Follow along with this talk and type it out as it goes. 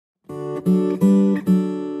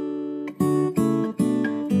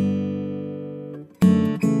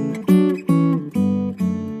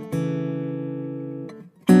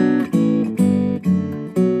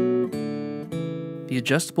The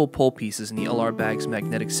adjustable pole pieces in the LR Bag's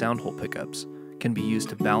magnetic sound hole pickups can be used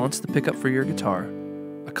to balance the pickup for your guitar,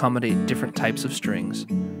 accommodate different types of strings,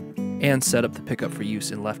 and set up the pickup for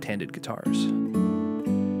use in left-handed guitars.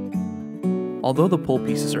 Although the pole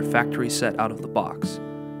pieces are factory set out of the box,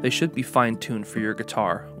 they should be fine-tuned for your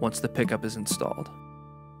guitar once the pickup is installed.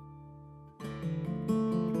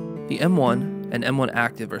 The M1 and M1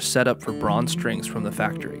 Active are set up for bronze strings from the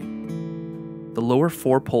factory. The lower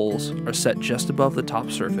 4 poles are set just above the top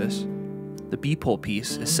surface, the B pole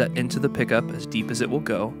piece is set into the pickup as deep as it will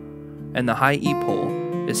go, and the high E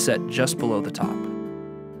pole is set just below the top.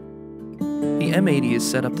 The M80 is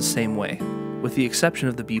set up the same way, with the exception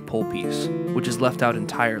of the B pole piece, which is left out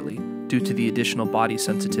entirely due to the additional body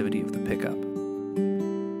sensitivity of the pickup.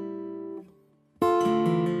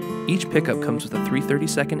 Each pickup comes with a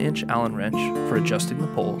 3/32" Allen wrench for adjusting the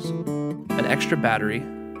poles, an extra battery,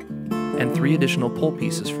 and 3 additional pole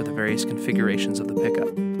pieces for the various configurations of the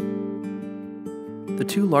pickup. The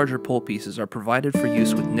 2 larger pole pieces are provided for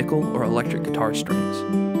use with nickel or electric guitar strings.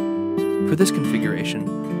 For this configuration,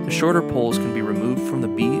 the shorter poles can be removed from the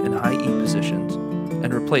B and high E positions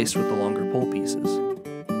and replaced with the longer pole pieces.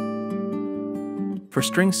 For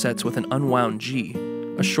string sets with an unwound G,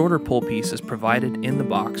 a shorter pole piece is provided in the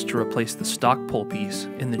box to replace the stock pole piece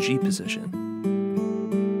in the G position.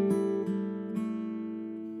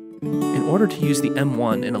 In order to use the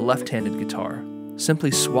M1 in a left-handed guitar,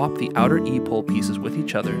 simply swap the outer E pole pieces with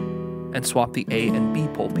each other and swap the A and B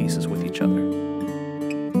pole pieces with each other.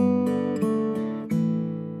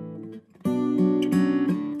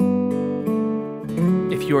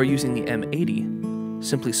 If you are using the M80,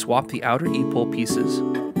 simply swap the outer E pole pieces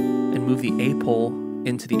and move the A pole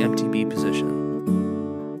into the empty B position.